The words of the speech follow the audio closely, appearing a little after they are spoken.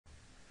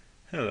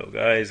Hello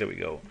guys, there we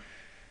go.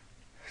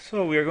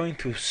 So we are going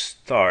to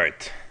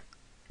start.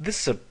 This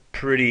is a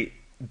pretty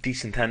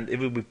decent hand. It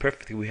would be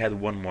perfect if we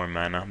had one more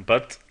mana,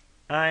 but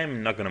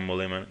I'm not gonna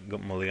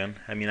mulligan.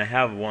 I mean, I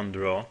have one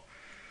draw,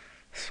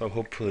 so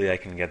hopefully I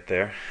can get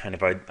there. And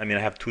if I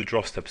have two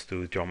draw steps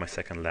to draw my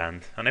second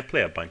land, and I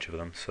play a bunch of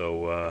them,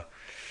 so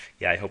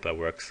yeah, I hope that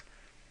works.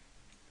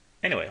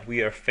 Anyway, we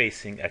are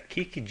facing a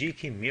Kiki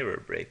Jiki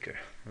Mirror Breaker.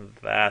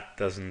 That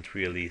doesn't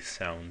really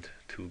sound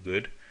too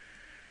good.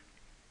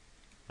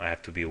 I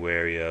have to be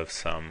wary of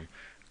some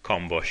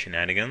combo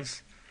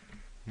shenanigans.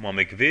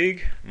 Momir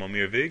Vig,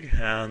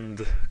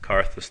 and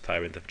Karthus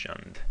Tyrant of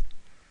Jund.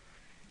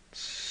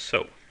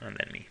 So, and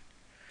then me.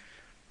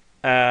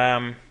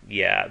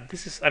 Yeah,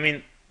 this is,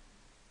 and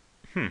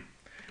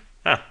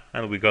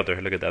we got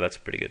there, look at that, that's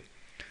pretty good.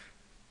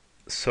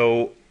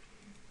 So,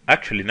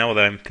 actually, now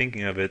that I'm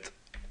thinking of it,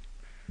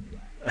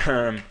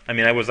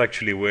 I was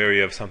actually wary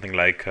of something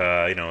like,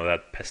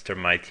 that Pester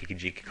Might Tiki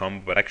Jiki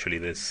combo, but actually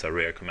this is a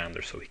rare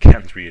commander, so he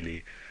can't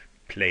really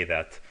play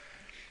that.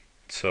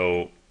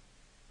 So,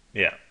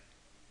 yeah.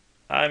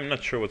 I'm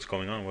not sure what's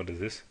going on. What is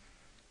this?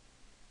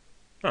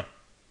 Oh,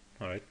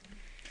 alright.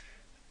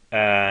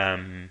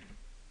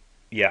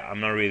 Yeah, I'm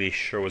not really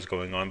sure what's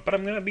going on, but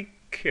I'm gonna be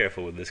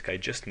careful with this guy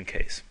just in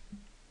case.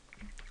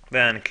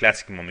 Then,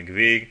 classic Momik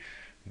Vig,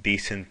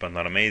 decent but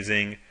not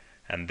amazing.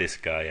 And this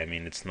guy,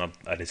 it's not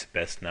at his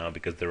best now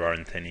because there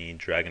aren't any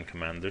dragon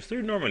commanders.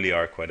 There normally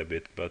are quite a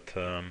bit, but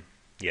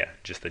yeah,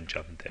 just a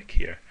jump deck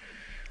here.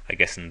 I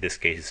guess in this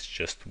case it's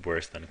just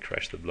worse than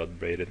Crash the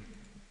Bloodbraided.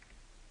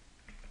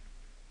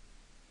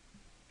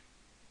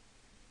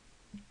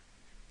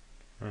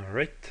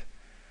 Alright,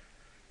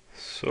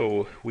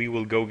 so we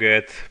will go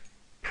get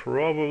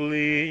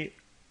probably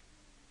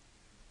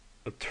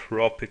a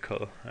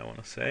tropical, I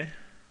want to say.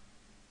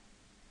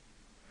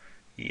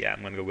 Yeah,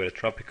 I'm gonna go with a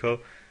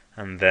tropical.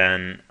 And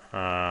then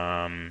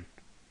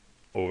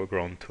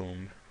Overgrown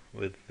Tomb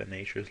with the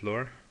Nature's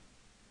Lore.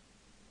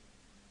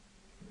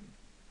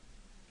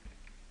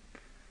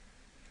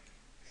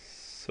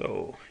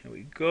 So here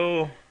we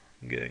go,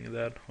 getting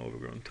that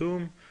Overgrown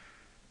Tomb,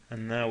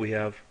 and now we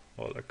have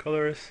all our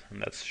colors,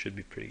 and that should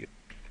be pretty good.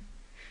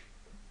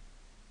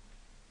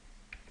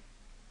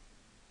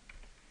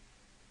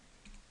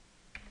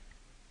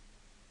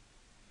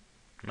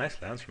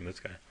 Nice lands from this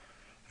guy.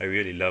 I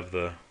really love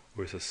the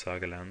Ursus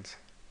Saga lands.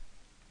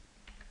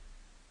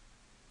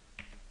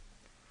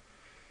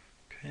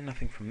 Okay,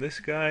 nothing from this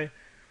guy.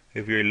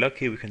 If we're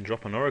lucky, we can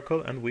drop an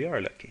Oracle, and we are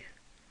lucky.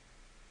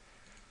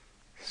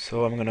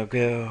 So I'm gonna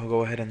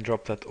go ahead and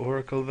drop that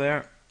Oracle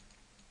there.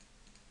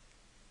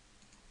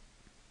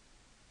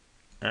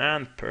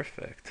 And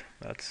perfect.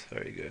 That's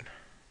very good.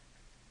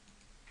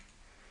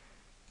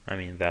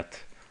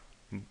 That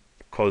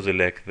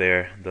Kozilek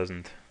there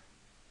doesn't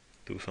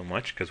do so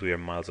much because we are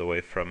miles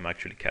away from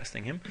actually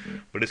casting him.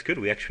 But it's good,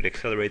 we actually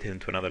accelerated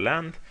into another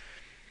land.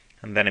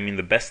 And then,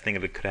 the best thing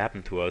that could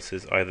happen to us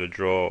is either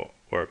draw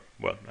or,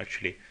 well,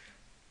 actually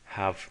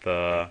have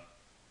the...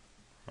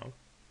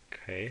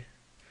 Okay.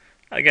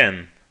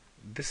 Again,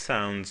 this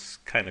sounds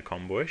kind of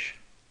combo-ish.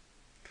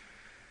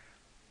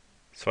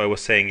 So I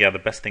was saying, yeah, the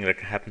best thing that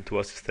can happen to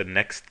us is the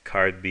next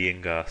card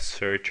being a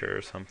Searcher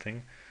or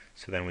something.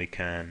 So then we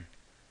can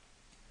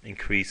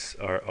increase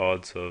our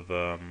odds of...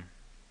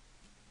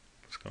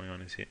 what's going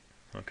on is here?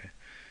 Okay.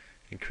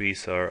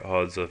 Increase our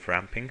odds of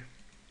ramping.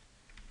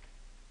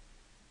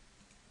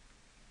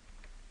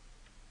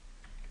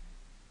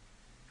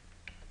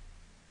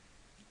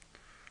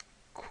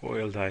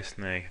 Coiled Eye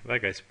Snake.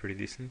 That guy's pretty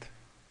decent.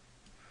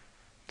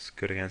 It's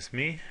good against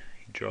me.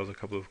 He draws a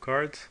couple of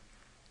cards.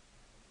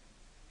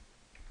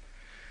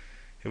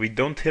 If we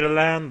don't hit a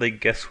land, I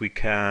guess we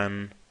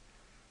can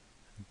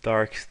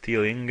Dark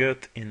Steel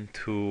Ingot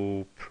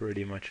into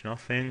pretty much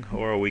nothing,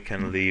 or we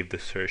can leave the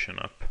Desertion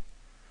up.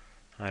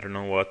 I don't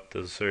know what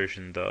the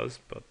Desertion does,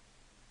 but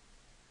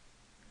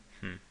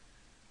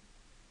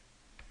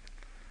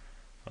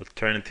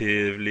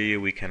Alternatively,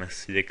 we can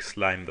Acidic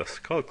Slime the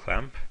Skull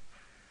Clamp,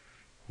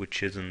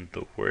 which isn't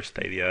the worst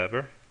idea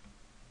ever.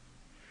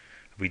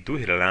 If we do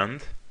hit a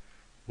land,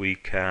 we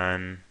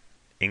can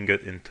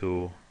Ingot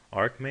into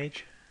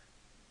Archmage.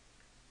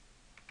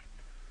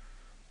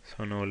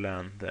 So no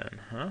land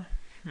then, huh?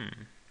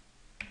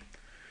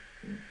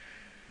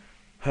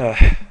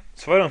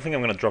 So I don't think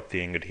I'm gonna drop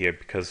the Ingot here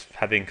because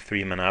having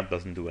 3 mana up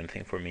doesn't do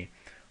anything for me.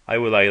 I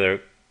will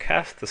either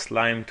cast the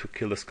Slime to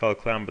kill the Skull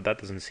Clamp, but that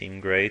doesn't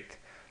seem great.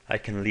 I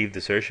can leave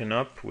Desertion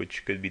up,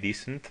 which could be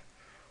decent.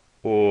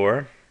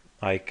 Or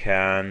I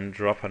can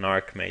drop an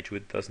Archmage,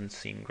 which doesn't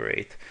seem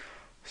great.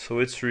 So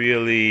it's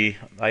really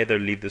either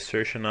leave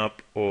Desertion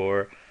up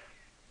or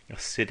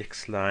Acidic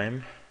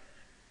Slime.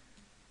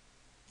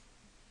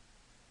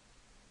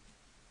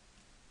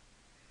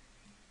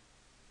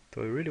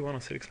 Do I really want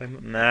Acidic Slime?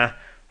 Nah,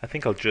 I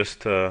think I'll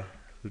just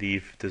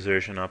leave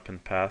Desertion up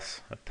and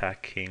pass,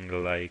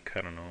 attacking like,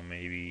 I don't know,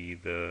 maybe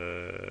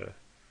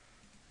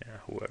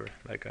whoever,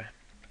 that guy.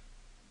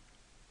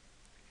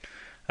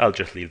 I'll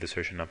just leave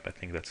Desertion up, I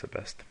think that's the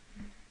best.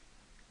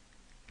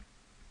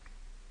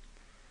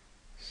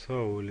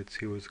 So let's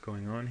see what's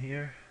going on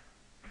here.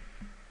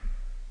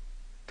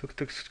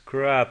 Tuk-tuk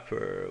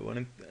scrapper. When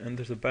it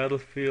enters the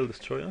battlefield,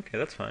 destroy. Okay,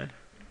 that's fine.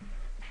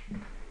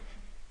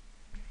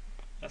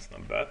 That's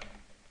not bad.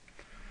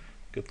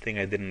 Good thing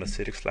I didn't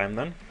acidic slime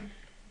then.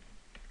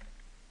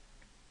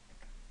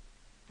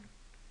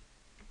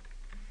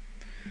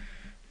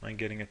 Am I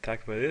getting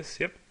attacked by this?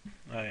 Yep,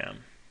 I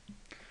am.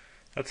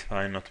 That's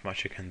fine, not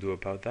much you can do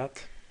about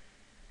that.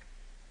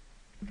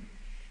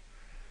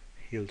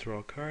 He'll draw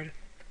a card.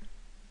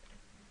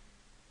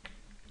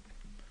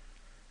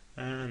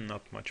 And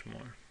not much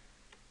more.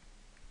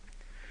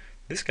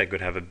 This guy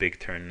could have a big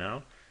turn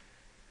now.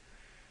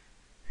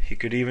 He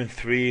could even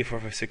 3, 4,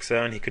 5, 6,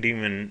 7. He could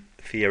even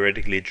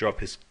theoretically drop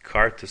his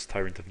Cartus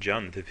Tyrant of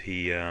Jund if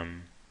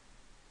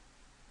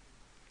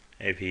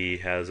he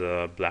has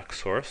a black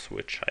source,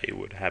 which I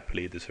would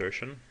happily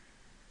desertion.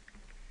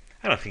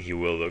 I don't think he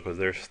will though, because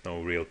there's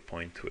no real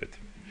point to it.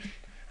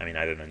 I mean,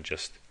 other than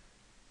just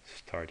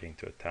starting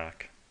to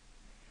attack.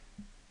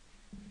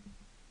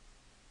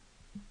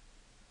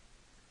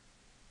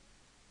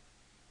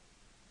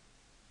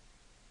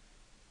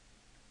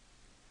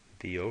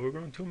 The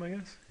Overgrown Tomb, I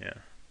guess? Yeah.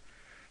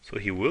 So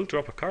he will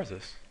drop a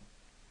Cartus.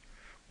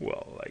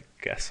 Well, I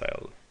guess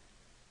I'll...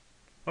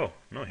 Oh,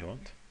 no he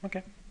won't.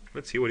 Okay,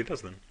 let's see what he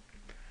does then.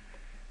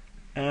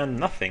 And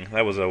nothing.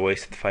 That was a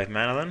wasted 5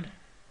 mana then.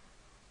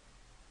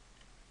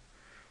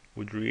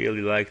 Would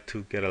really like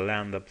to get a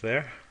land up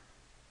there.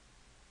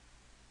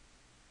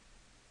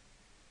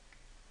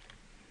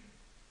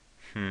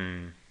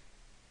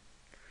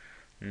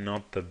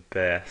 Not the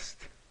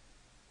best.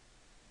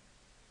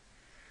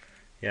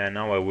 Yeah,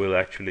 now I will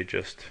actually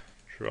just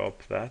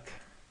drop that.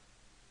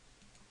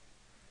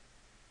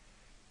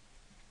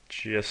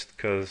 Just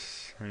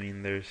cause, I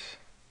mean, there's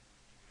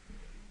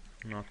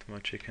not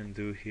much I can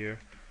do here.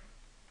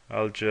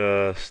 I'll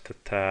just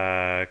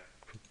attack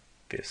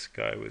this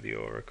guy with the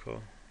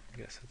Oracle. I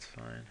guess that's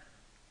fine.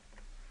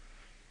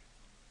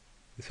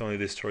 This only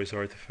destroys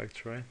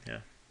artifacts, right?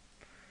 Yeah.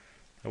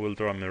 I will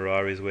draw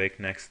Mirari's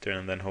Wake next turn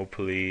and then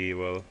hopefully,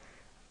 well,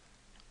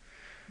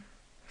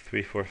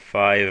 3, 4,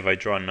 5. If I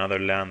draw another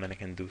land, then I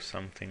can do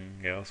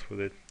something else with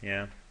it.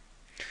 Yeah.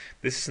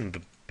 This isn't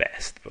the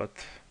best,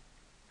 but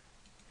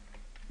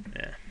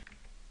yeah.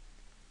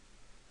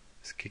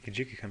 Is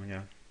Kikijiki coming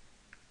out?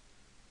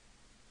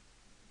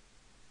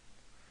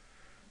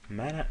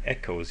 Mana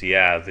Echoes.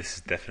 Yeah, this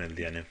is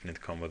definitely an infinite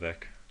combo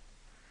deck.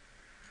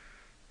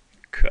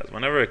 Because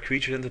whenever a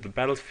creature enters the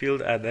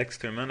battlefield, add X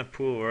to your mana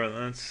pool, or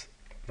that's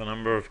the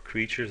number of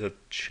creatures that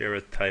share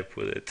a type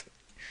with it.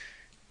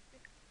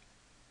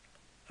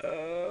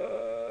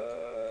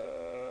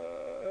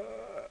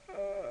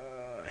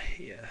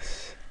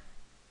 Yes.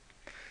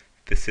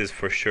 This is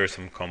for sure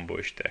some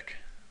combo-ish deck.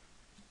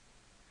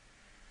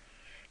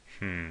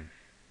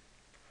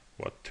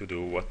 What to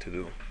do, what to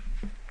do.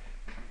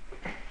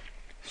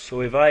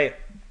 So if I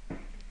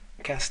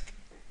cast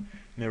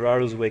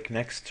Miraru's Wake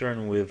next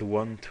turn with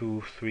 1,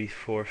 2, 3,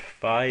 4,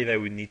 5, I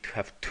would need to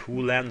have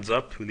 2 lands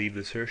up to leave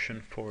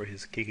desertion for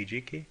his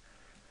Kikijiki.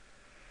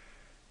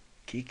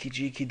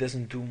 Kikijiki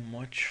doesn't do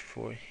much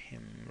for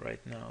him right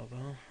now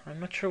though. I'm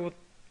not sure what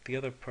the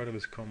other part of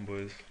his combo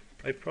is.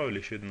 I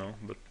probably should know,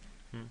 but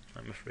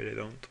I'm afraid I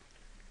don't.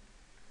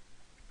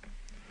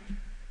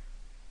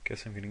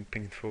 Guess I'm getting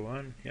pinged for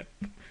 1, yep.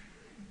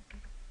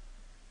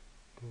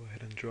 Go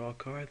ahead and draw a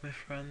card, my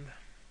friend.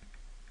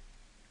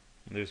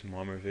 There's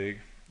Mommervig,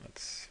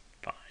 that's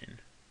fine.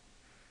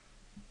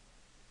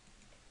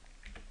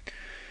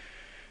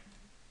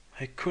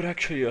 I could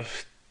actually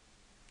just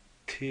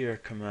tier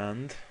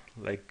command,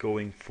 like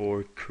going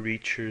for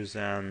creatures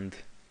and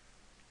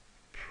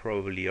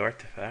probably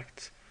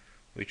artifacts,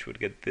 which would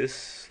get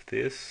this,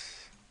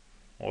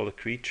 all the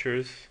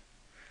creatures,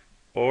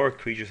 or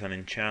creatures and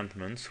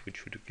enchantments,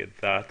 which would get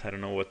that. I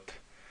don't know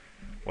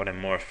what I'm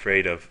more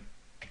afraid of,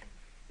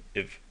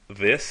 if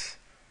this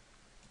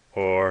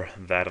or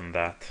that and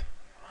that.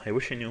 I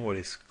wish I knew what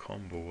his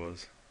combo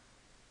was.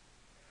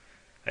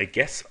 I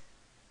guess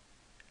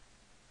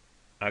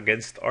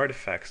against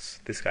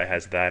artifacts this guy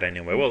has that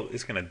anyway. Well,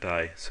 it's gonna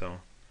die,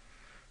 so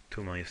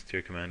 2 mana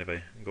tier command if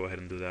I go ahead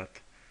and do that.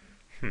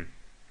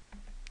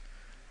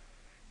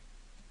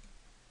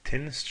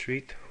 Tin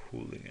Street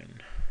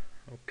Hooligan.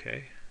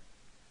 Okay.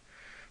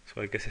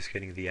 So I guess he's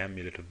getting the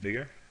Amulet of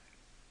Vigor.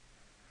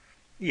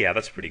 Yeah,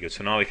 that's pretty good.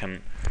 So now I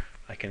can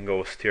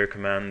go steer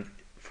command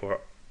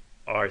for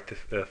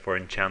for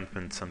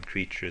enchantments and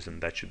creatures,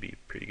 and that should be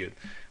pretty good.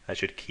 I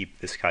should keep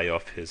this guy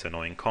off his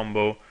annoying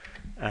combo,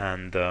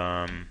 and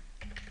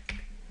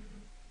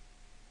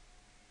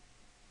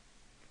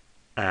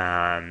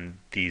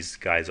these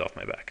guys off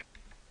my back.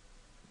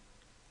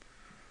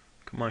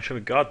 Come on, show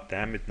me. God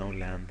damn it, no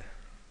land.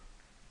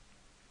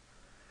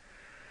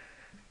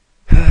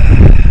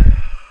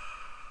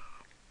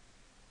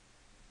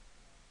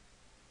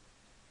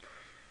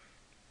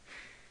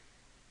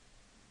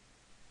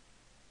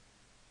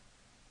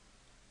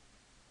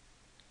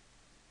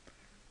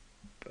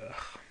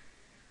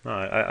 No,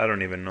 I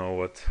don't even know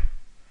what.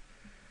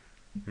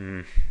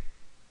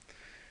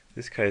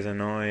 This guy's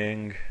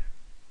annoying.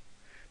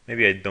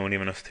 Maybe I don't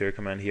even austere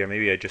command here.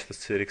 Maybe I just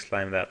acidic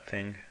slime that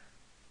thing.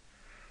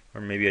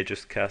 Or maybe I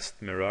just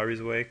cast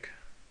Mirari's Wake.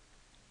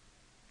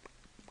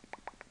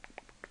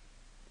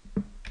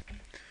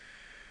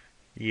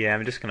 Yeah,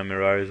 I'm just gonna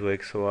Mirari's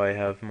Wake so I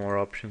have more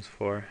options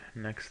for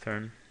next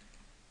turn.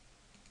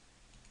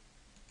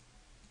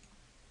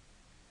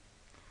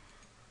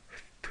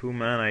 With 2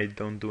 mana I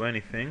don't do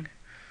anything,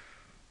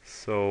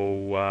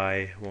 so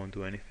I won't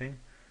do anything.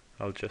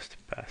 I'll just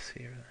pass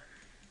here.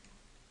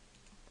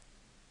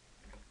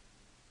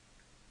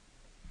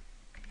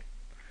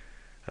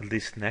 At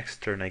least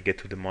next turn I get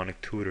to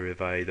Demonic Tutor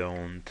if I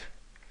don't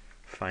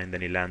find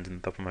any lands on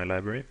the top of my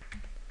library.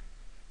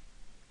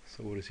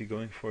 So what is he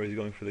going for? He's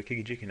going for the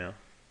Kiki-Jiki now.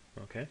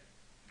 Okay.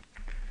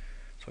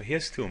 So he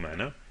has 2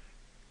 mana.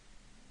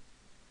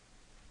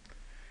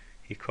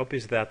 He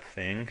copies that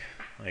thing,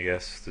 I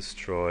guess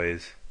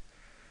destroys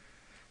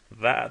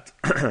that,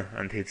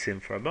 and hits him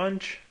for a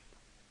bunch.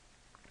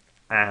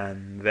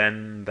 And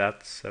then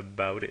that's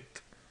about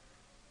it.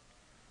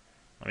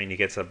 I mean, he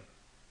gets a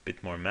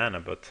bit more mana,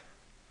 but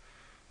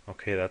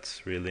okay,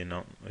 that's really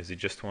not. Is he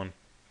just want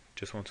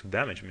to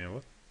damage me or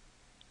what?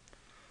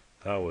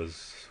 That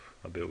was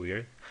a bit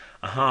weird.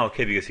 Aha,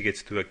 okay, because he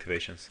gets 2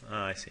 activations.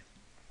 Ah, I see.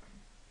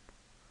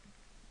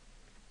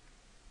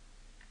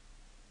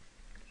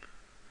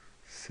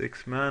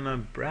 Six mana,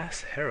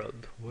 Brass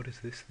Herald. What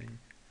is this thing?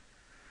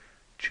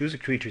 Choose a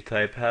creature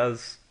type.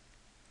 Has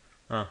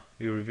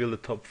you reveal the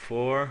top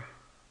 4.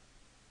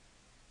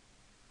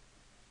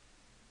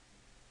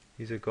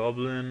 He's a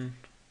goblin.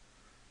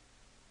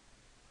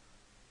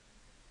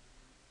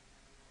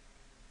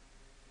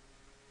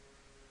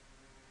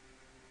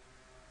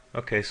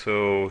 Okay,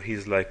 so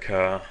he's like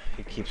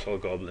he keeps all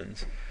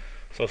goblins.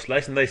 So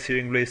Slice and Dice,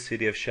 Searing Blaze,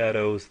 City of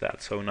Shadows,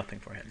 that's so nothing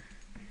for him.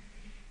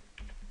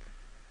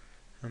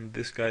 And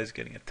this guy's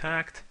getting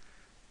attacked.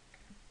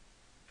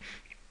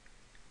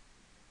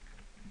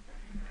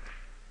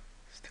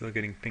 Still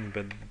getting pinged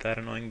by that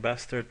annoying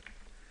bastard.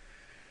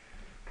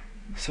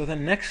 So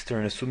then next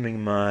turn,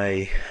 assuming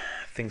my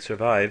thing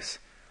survives,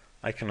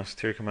 I can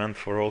austere command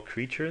for all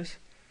creatures.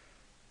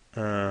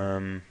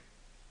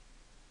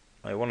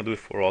 I want to do it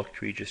for all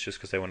creatures just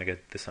because I want to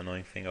get this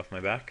annoying thing off my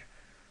back.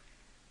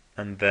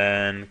 And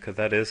then, because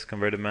that is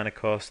converted mana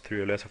cost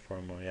 3 or less or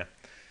 4 more, yeah.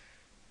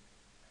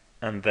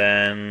 And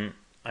then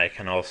I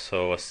can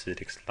also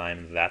acidic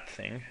slime that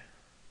thing.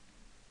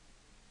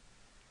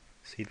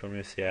 Seed for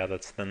Miss, yeah,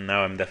 that's then.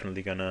 Now I'm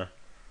definitely gonna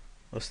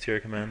austere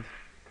command.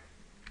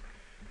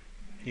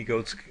 He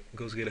goes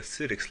get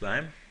acidic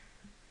slime,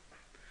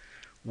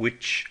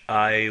 which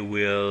I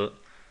will.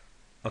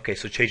 Okay,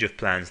 so change of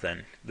plans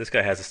then. This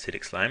guy has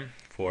acidic slime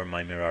for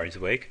my Mirari's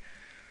Wake.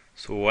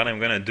 So what I'm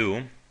gonna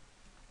do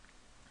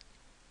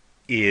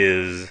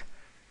is,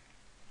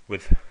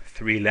 with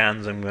 3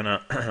 lands, I'm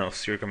gonna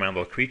austere command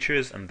all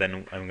creatures, and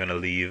then I'm gonna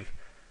leave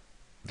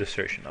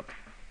Desertion up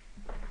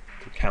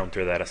to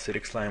counter that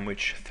acidic slime,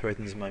 which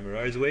threatens my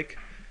Mirari's Wake.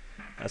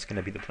 That's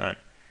gonna be the plan.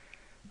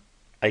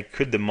 I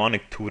could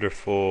Demonic Tutor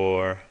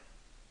for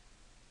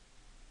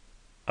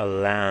a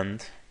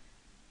land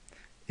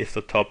if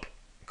the top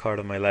card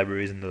of my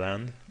library is in the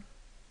land.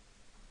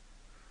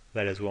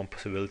 That is one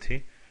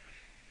possibility.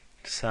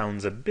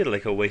 Sounds a bit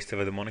like a waste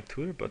of a Demonic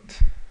Tutor,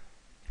 but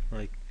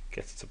I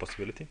guess it's a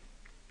possibility.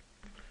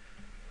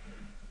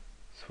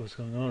 So what's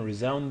going on?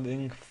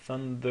 Resounding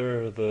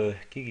Thunder, the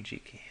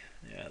Kiki-Jiki.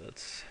 Yeah,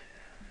 that's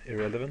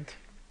irrelevant.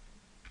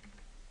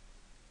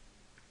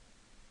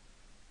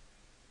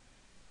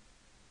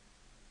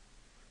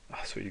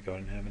 Ah, sweet God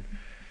in heaven.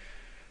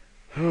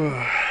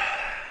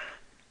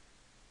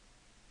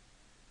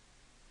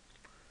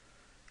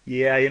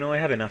 Yeah, you know, I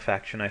have enough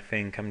action, I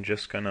think. I'm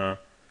just gonna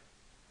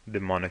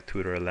Demonic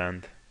Tutor a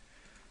land.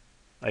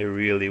 I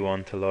really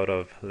want a lot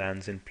of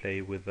lands in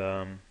play with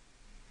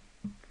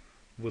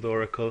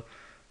Oracle.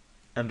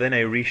 And then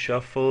I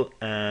reshuffle,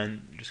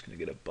 and I'm just gonna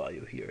get a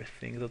bio here. I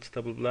think that's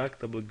double black,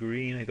 double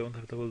green. I don't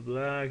have double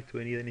black. Do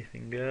I need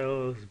anything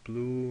else?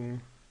 Blue.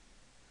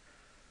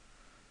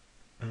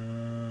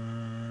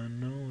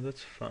 No,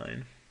 that's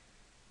fine.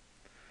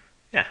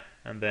 Yeah,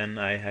 and then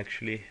I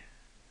actually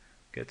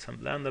get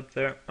some land up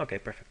there. Okay,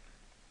 perfect.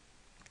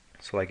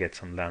 So I get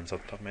some lands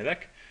up top of my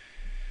deck.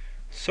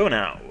 So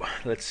now,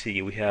 let's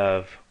see, we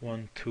have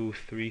 1, 2,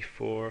 3,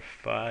 4,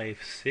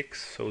 5,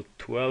 6, so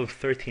 12,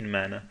 13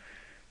 mana.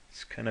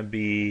 It's gonna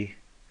be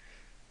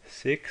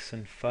 6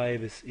 and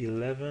 5 is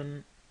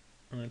 11,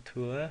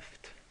 2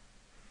 left.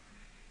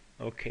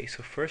 Okay,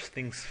 so first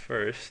things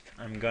first,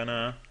 I'm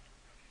gonna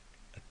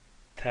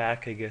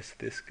attack, I guess,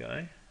 this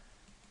guy.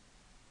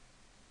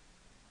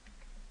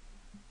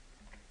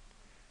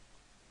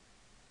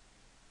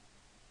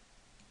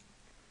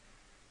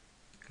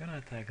 Gonna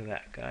attack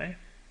that guy.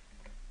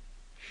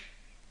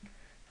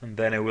 And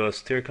then I will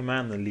austere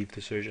command and leave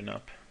the surgeon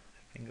up.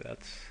 I think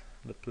that's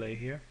the play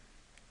here.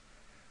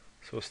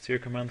 So austere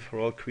command for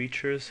all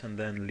creatures and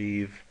then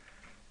leave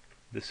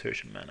the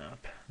surgeon mana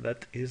up.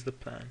 That is the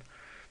plan.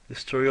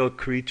 Destroy all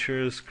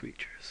creatures.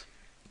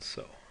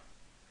 So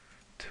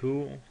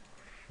 2,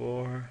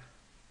 4.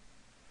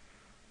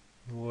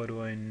 What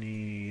do I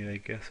need? I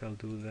guess I'll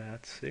do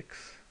that.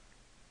 6.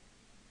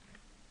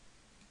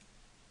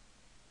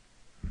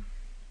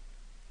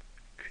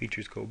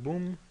 Creatures go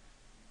boom.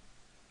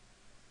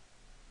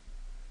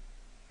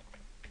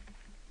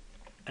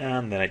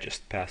 And then I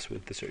just pass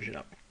with the Surgeon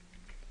up.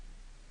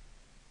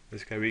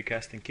 This guy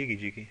recasting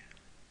Kiki-Jiki.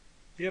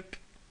 Yep.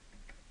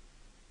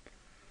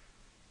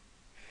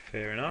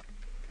 Fair enough.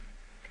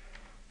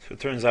 So it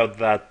turns out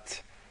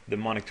that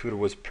Demonic Tutor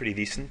was pretty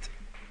decent.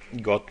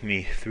 Got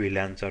me 3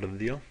 lands out of the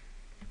deal.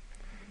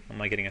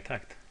 Am I getting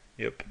attacked?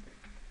 Yep.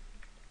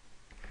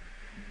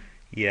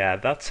 Yeah,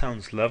 that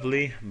sounds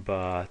lovely,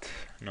 but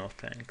no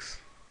thanks.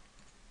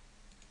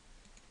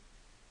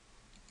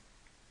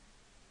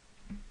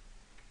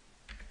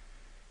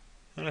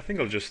 And I think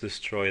I'll just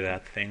destroy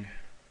that thing.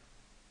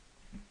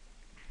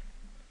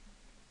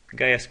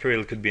 Gaia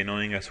Spiral could be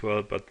annoying as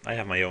well, but I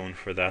have my own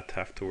for that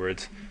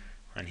afterwards,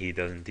 and he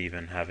doesn't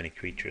even have any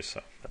creatures,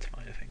 so that's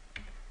fine, I think.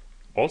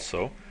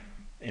 Also,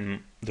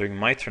 during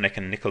my turn I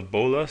can Nicol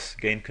Bolas,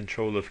 gain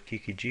control of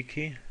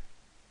Kiki-Jiki.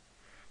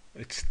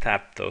 It's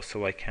tapped though,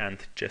 so I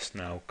can't just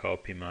now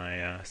copy my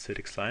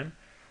Acidic Slime,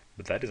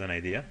 but that is an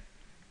idea.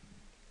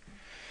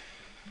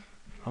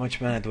 How much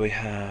mana do I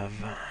have?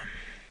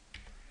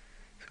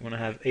 So I'm gonna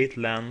have 8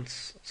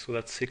 lands, so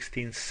that's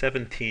 16,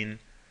 17.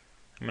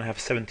 I'm gonna have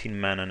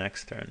 17 mana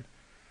next turn.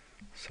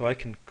 So I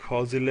can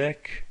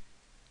Kozilek,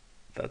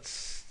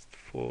 that's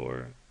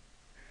 4.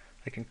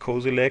 I can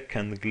Kozilek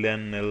and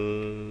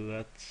Glenel,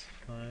 that's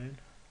fine.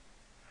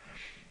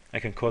 I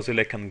can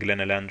Kozilek and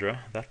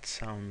Glenelandra, that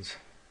sounds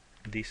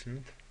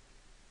decent.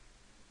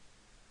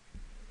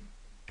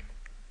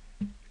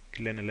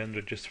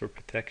 Glenelandra just for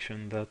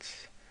protection,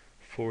 that's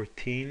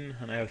 14,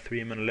 and I have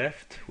 3 mana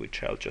left,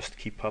 which I'll just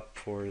keep up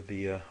for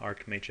the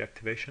Archmage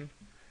activation,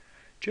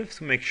 just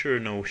to make sure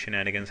no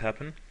shenanigans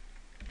happen.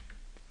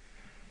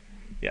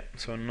 Yeah,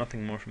 so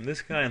nothing more from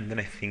this guy, and then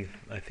I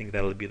think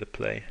that'll be the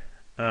play.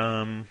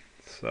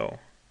 So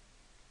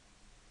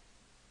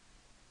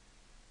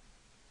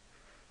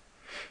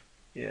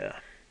yeah,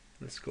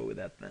 let's go with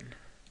that then.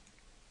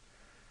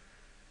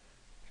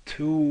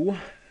 2,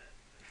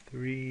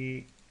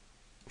 3,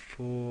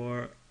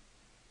 4,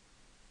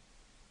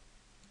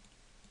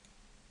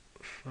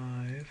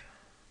 5.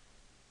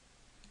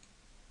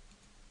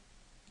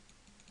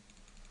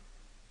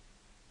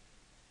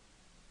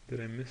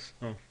 Did I miss?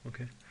 Oh,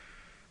 okay.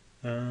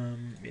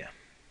 Yeah.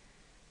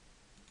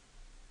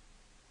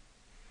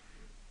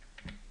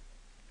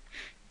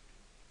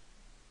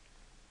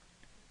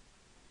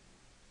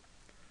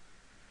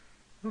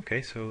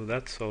 Okay, so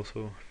that's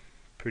also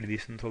pretty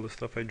decent, all the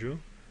stuff I drew.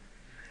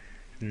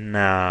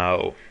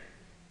 Now,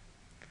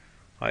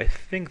 I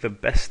think the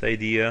best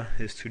idea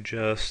is to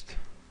just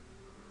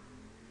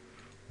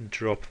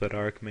drop that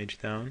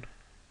Archmage down.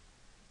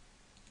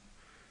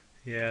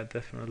 Yeah,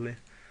 definitely.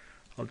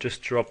 I'll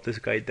just drop this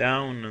guy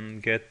down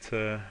and get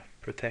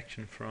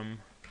protection from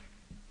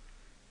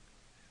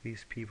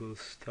these people's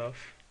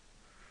stuff.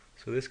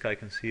 So this guy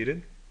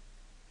conceded.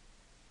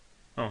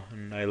 Oh,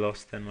 and I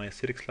lost then my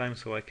Acidic Slime,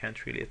 so I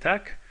can't really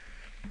attack.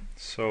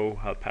 So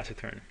I'll pass a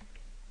turn.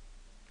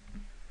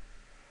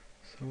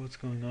 So what's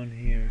going on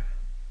here?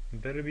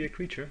 Better be a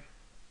creature.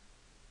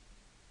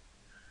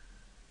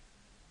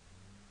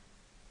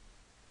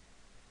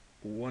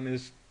 One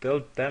is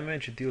dealt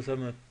damage, it deals that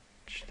much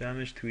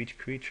damage to each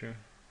creature,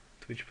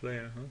 to each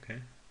player. Okay.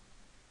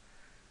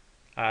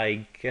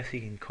 I guess he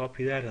can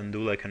copy that and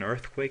do like an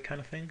earthquake kind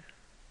of thing.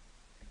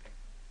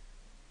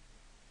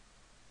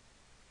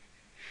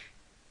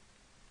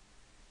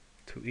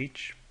 To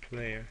each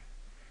player.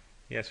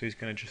 Yeah, so he's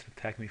gonna just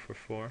attack me for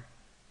 4.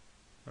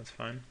 That's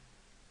fine.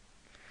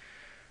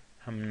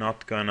 I'm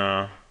not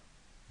gonna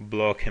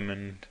block him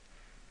and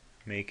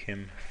make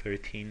him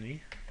 13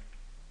 me.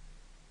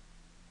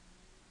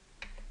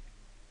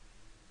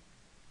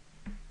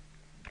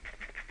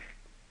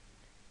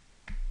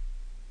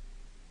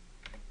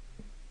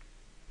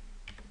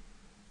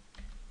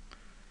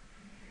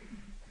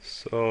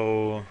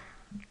 So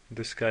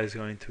this guy is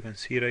going to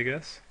concede, I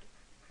guess.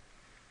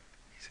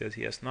 He says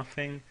he has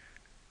nothing,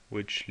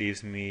 which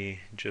leaves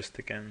me just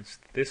against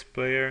this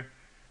player,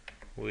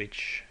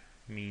 which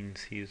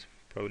means he's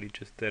probably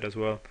just dead as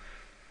well.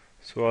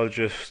 So I'll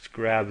just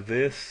grab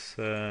this.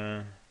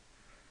 I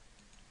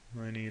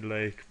need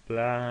like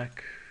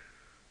black,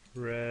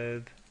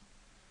 red,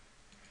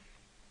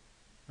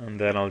 and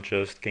then I'll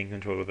just gain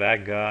control of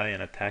that guy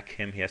and attack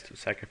him. He has to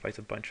sacrifice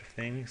a bunch of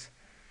things,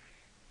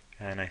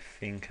 and I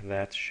think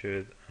that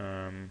should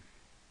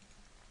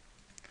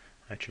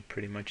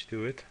pretty much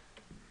do it.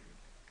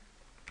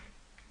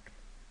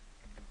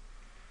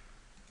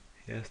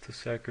 He has to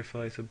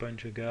sacrifice a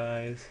bunch of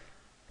guys.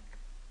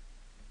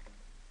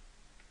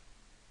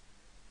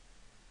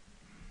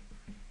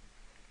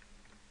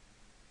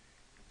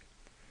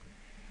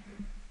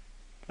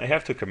 I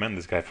have to commend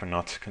this guy for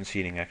not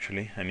conceding,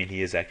 actually. I mean,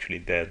 he is actually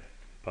dead,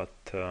 but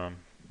yeah,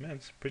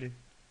 it's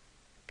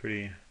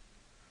pretty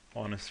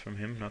honest from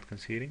him, not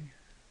conceding.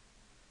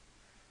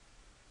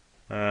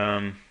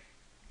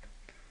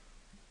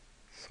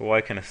 So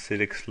I can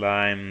acidic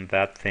slime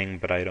that thing,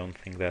 but I don't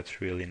think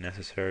that's really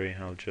necessary.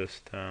 I'll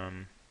just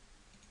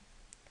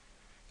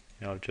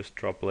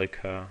drop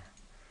like a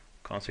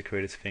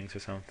consecrated sphinx or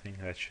something.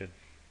 That should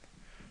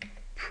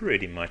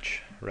pretty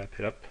much wrap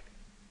it up.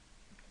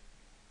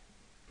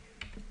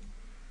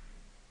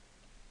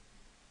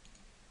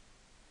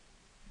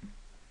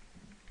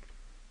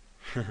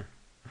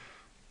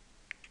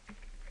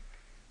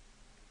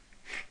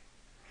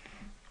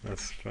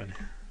 That's funny.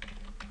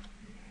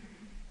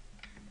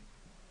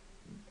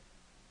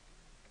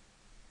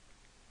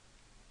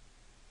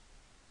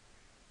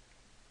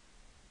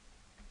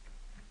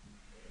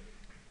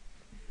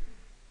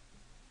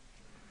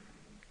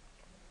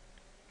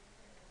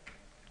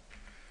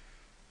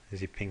 Is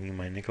he pinging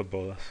my nickel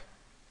bolas?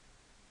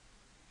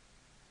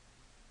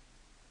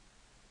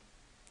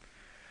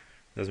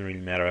 Doesn't really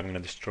matter. I'm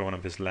gonna destroy one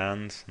of his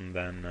lands, and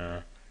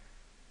then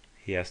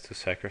he has to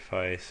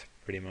sacrifice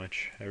pretty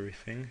much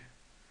everything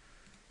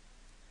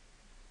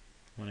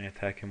when I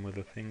attack him with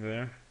the thing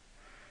there.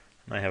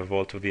 And I have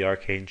Vault of the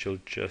Archangel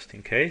just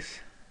in case.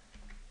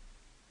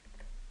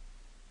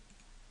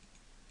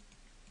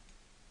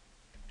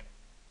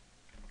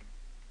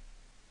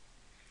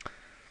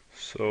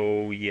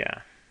 So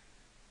yeah,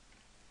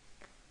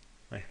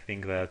 I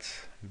think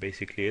that's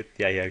basically it.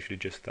 Yeah, he actually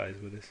just dies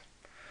with this.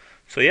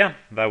 So yeah,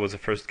 that was the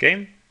first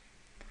game.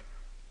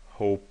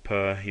 Hope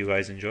you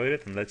guys enjoyed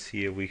it, and let's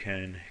see if we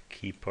can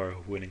keep our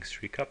winning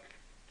streak up.